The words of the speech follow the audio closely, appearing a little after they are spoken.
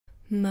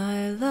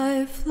My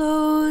life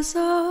flows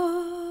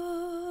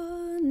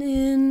on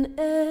in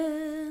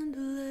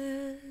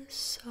endless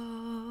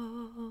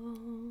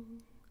song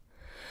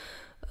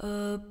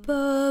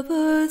above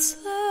earth's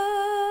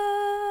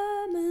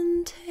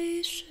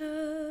lamentation.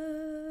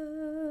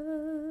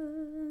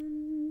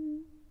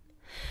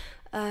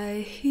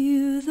 I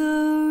hear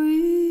the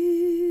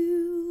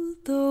real,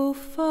 though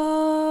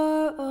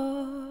far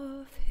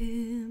off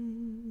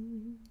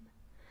hymn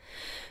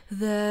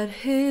that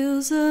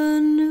hails a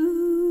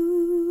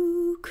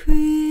new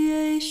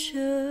creation.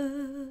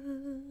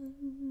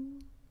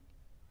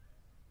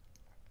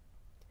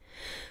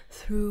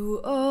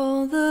 Through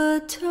all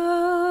the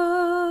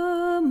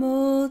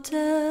tumult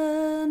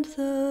and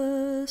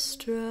the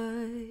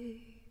strife,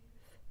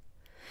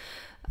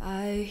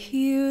 I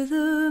hear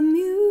the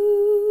music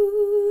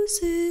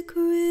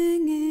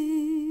ringing.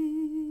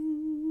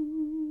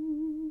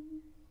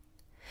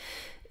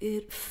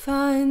 It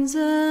finds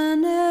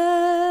an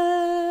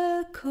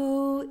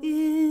echo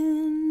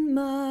in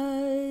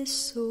my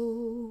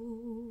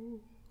soul.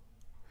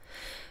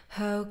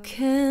 How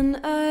can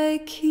I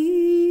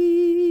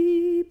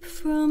keep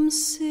from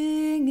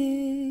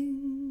singing?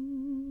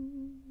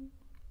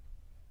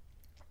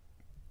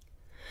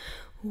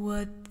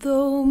 What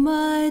though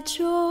my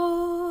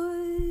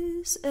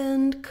joys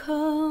and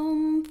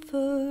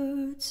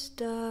comforts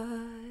die?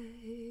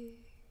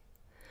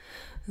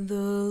 The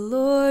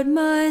Lord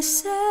my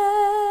Savior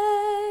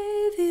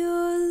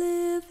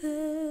liveth.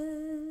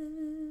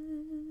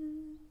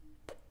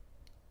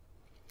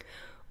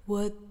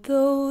 What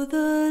though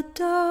the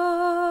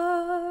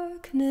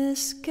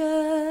darkness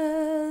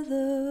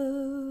gather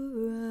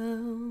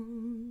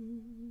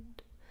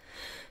round?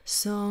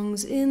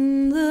 Songs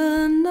in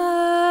the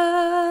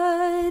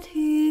night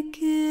he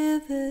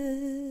giveth.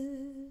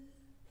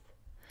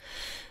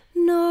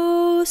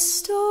 No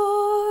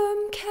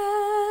storm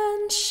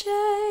can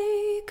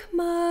shake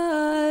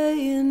my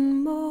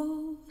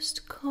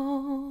inmost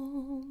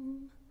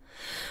calm,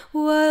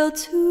 while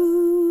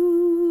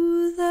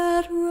to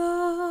that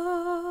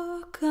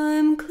rock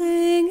I'm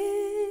clinging,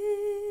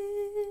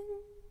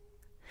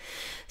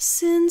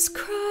 since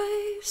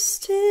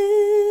Christ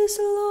is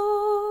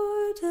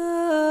Lord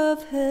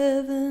of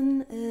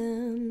heaven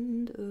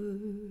and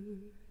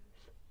earth.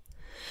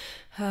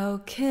 How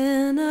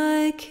can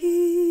I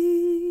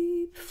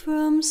keep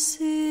from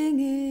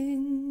singing?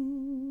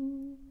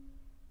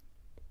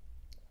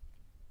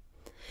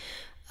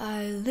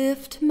 I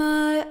lift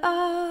my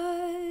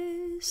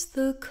eyes,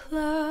 the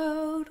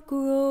cloud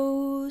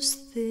grows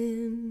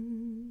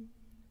thin.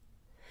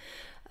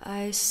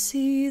 I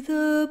see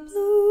the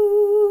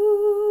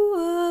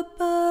blue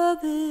above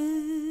it,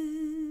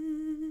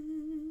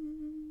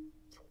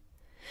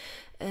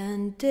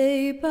 and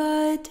day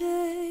by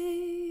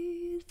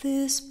day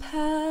this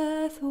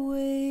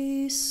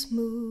pathway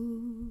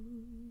smooths,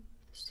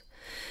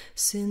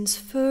 since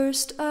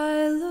first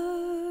I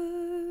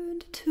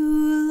learned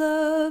to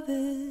love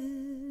it.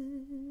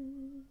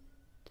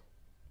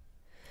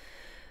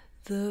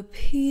 The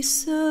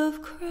peace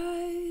of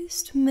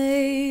Christ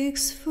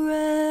makes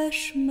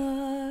fresh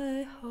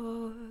my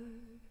heart,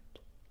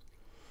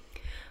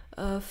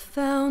 a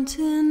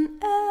fountain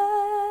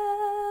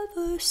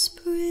ever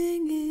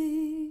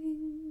springing.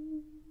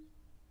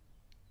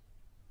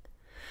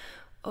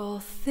 All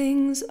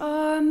things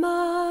are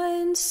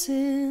mine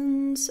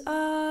since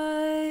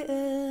I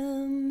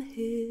am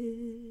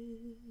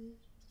His.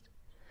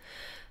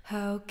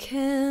 How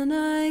can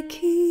I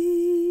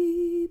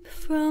keep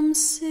from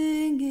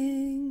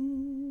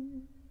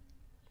singing?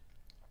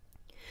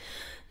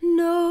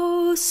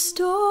 No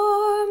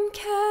storm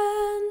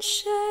can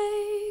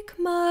shake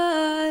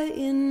my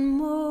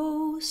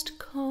inmost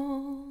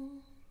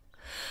calm,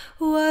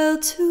 while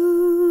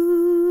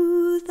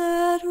to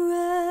that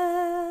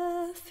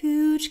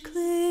refuge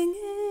clinging,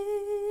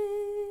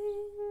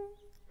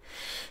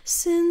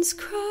 since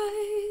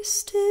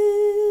Christ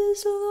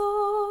is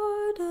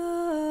Lord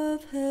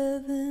of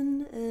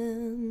heaven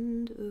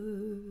and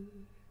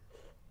earth.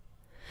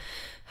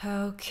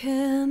 How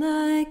can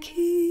I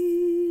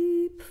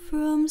keep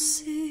from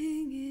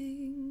singing?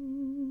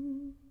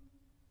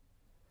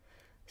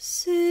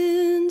 Sing